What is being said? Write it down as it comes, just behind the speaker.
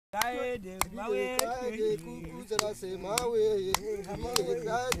We went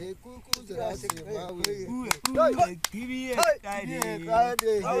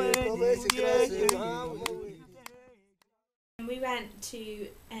to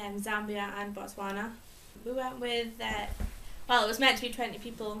Zambia and Botswana. We went with, well, it was meant to be 20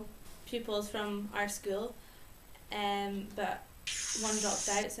 pupils from our school, but one dropped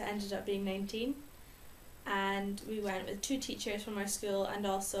out, so it ended up being 19. And we went with 2 teachers from our school and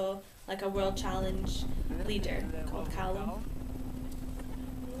also like a World Challenge leader called Callum.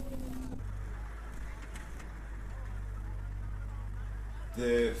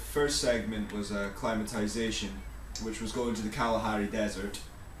 The first segment was acclimatization, which was going to the Kalahari Desert,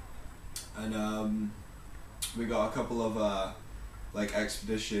 and we got a couple of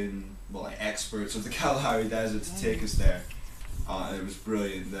experts of the Kalahari Desert to take us there. It was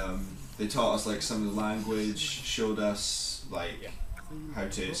brilliant. They taught us like some of the language, showed us like how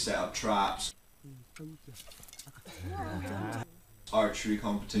to set up traps, archery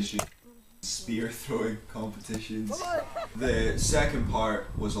competition, spear throwing competitions. The second part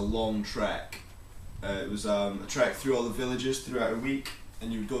was a long trek. It was a trek through all the villages throughout a week,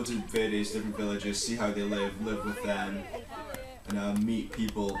 and you would go to various different villages, see how they live with them, and meet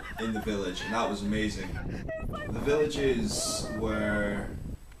people in the village, and that was amazing. The villages were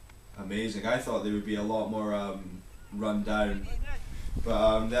amazing. I thought they would be a lot more run down,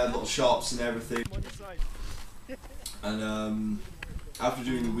 but they had little shops and everything. And after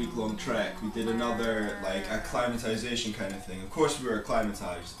doing the week-long trek, we did another like acclimatization kind of thing. Of course we were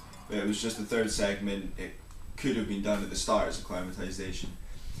acclimatized, but it was just the third segment. It could have been done at the start as acclimatization.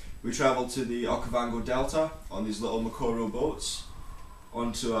 We travelled to the Okavango Delta on these little Makoro boats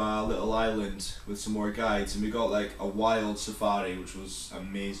onto a little island with some more guides, and we got like a wild safari, which was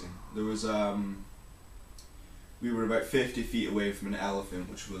amazing. There was we were about 50 feet away from an elephant,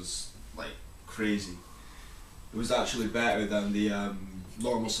 which was like crazy. It was actually better than the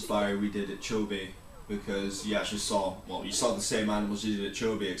normal safari we did at Chobe, because you actually saw, well, you saw the same animals you did at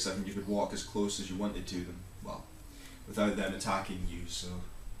Chobe, except you could walk as close as you wanted to them, well, without them attacking you. So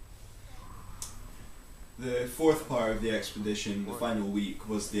the fourth part of the expedition, the final week,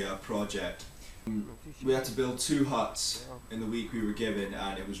 was the project. We had to build 2 huts in the week we were given,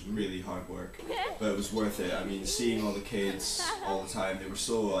 and it was really hard work, but it was worth it. I mean, seeing all the kids all the time, they were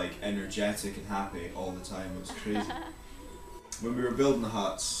so like energetic and happy all the time, it was crazy. When we were building the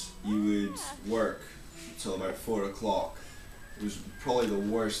huts, you would work till about 4 o'clock. It was probably the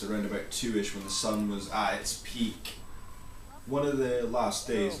worst around about 2ish when the sun was at its peak. One of the last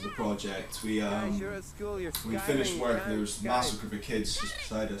days of the project, we finished work and there was a massive group of kids just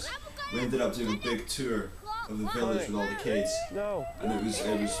beside us. We ended up doing a big tour of the village with all the kids, and it was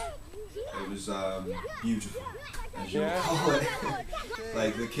beautiful, as you would call it.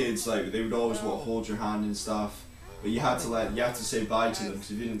 Like the kids, like they would always want to hold your hand and stuff, but you had to say bye to them,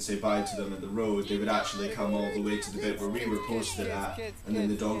 because if you didn't say bye to them at the road, they would actually come all the way to the bit where we were posted at, and then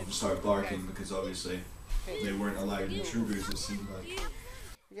the dog would start barking, because obviously they weren't allowed intruders, it seemed like.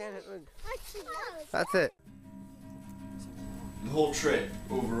 That's it. The whole trip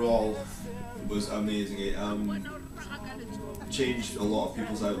overall was amazing. It changed a lot of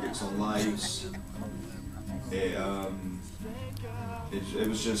people's outlooks on lives. It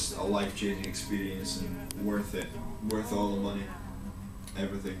was just a life-changing experience, and worth it. Worth all the money,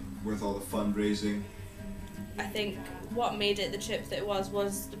 everything. Worth all the fundraising. I think what made it the trip that it was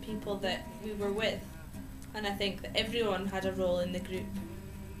the people that we were with, and I think that everyone had a role in the group,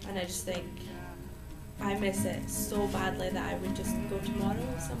 and I just think I miss it so badly that I would just go tomorrow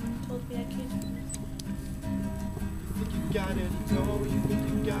if someone told me I could. You think you got it, no, you think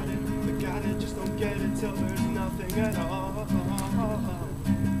you got it, but got it, just don't get it till there's nothing at all.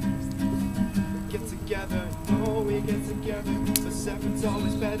 We get together, no, we get together, but separate's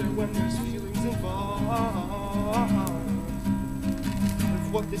always better when there's feelings involved. With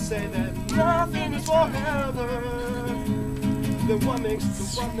what they say that nothing is forever. Then what makes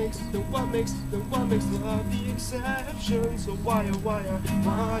love the exception? So why, don't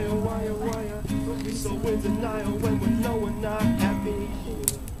be so in denial